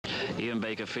Ian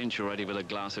Baker-Finch already with a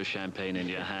glass of champagne in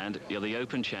your hand. You're the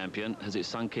Open champion. Has it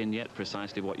sunk in yet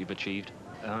precisely what you've achieved?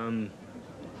 I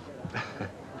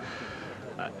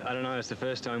don't know. It's the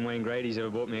first time Wayne Grady's ever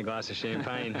bought me a glass of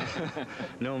champagne.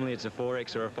 Normally it's a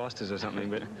 4X or a Foster's or something,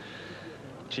 but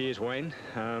cheers, Wayne.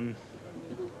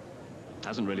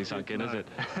 Hasn't really sunk in, has it?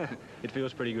 It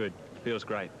feels pretty good. It feels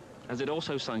great. Has it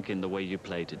also sunk in the way you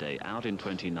played today, out in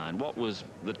 29? What was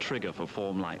the trigger for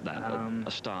form like that,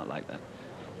 a start like that?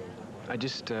 I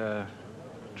just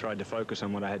tried to focus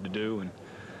on what I had to do, and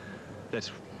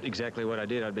that's exactly what I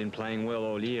did. I'd been playing well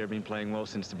all year. I've been playing well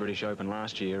since the British Open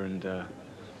last year, and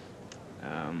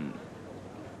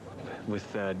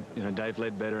with you know, Dave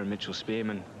Ledbetter and Mitchell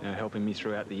Spearman helping me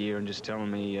throughout the year and just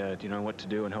telling me you know, what to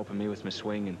do and helping me with my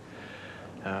swing,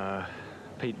 and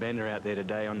Pete Bender out there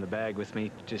today on the bag with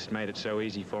me just made it so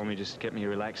easy for me, just kept me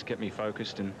relaxed, kept me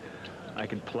focused, and I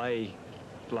could play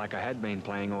like I had been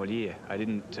playing all year. I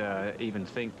didn't even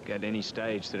think at any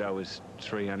stage that I was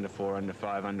 3 under, 4 under,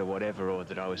 5 under, whatever, or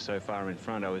that I was so far in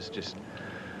front. I was just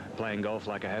playing golf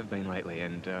like I have been lately,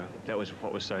 and that was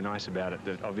what was so nice about it.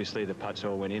 That obviously the putts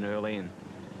all went in early, and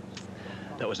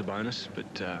that was a bonus,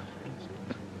 but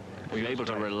were you able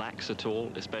to relax at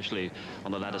all, especially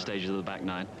on the latter stages of the back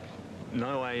nine?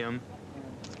 No, I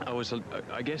was,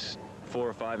 I guess, 4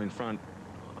 or 5 in front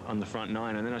on the front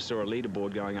 9, and then I saw a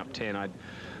leaderboard going up 10. I'd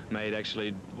made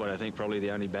actually what I think probably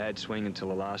the only bad swing until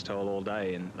the last hole all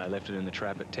day, and I left it in the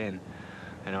trap at 10,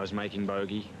 and I was making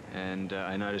bogey, and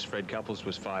I noticed Fred Couples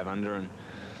was 5 under, and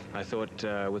I thought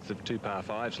with the 2 par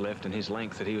 5s left and his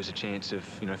length that he was a chance of,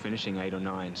 you know, finishing 8 or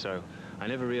 9. So I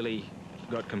never really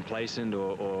got complacent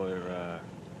or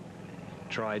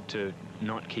tried to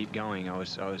not keep going. I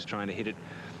was trying to hit it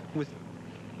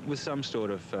with some sort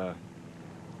of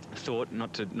thought,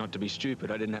 not to be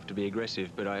stupid. I didn't have to be aggressive,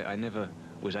 but I never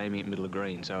was aiming at middle of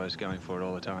green, so I was going for it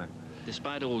all the time.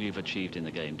 Despite all you've achieved in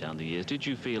the game down the years, did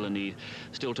you feel a need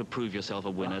still to prove yourself a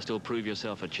winner, still prove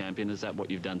yourself a champion? Is that what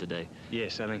you've done today?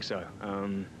 Yes, I think so.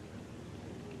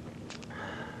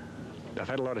 I've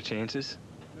had a lot of chances,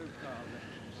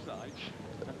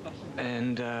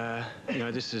 and you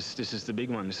know, this is the big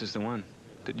one. This is the one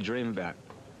that you dream about.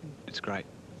 It's great.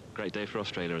 Great day for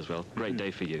Australia as well. Great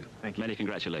day for you. Thank you. Many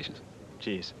congratulations.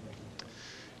 Cheers.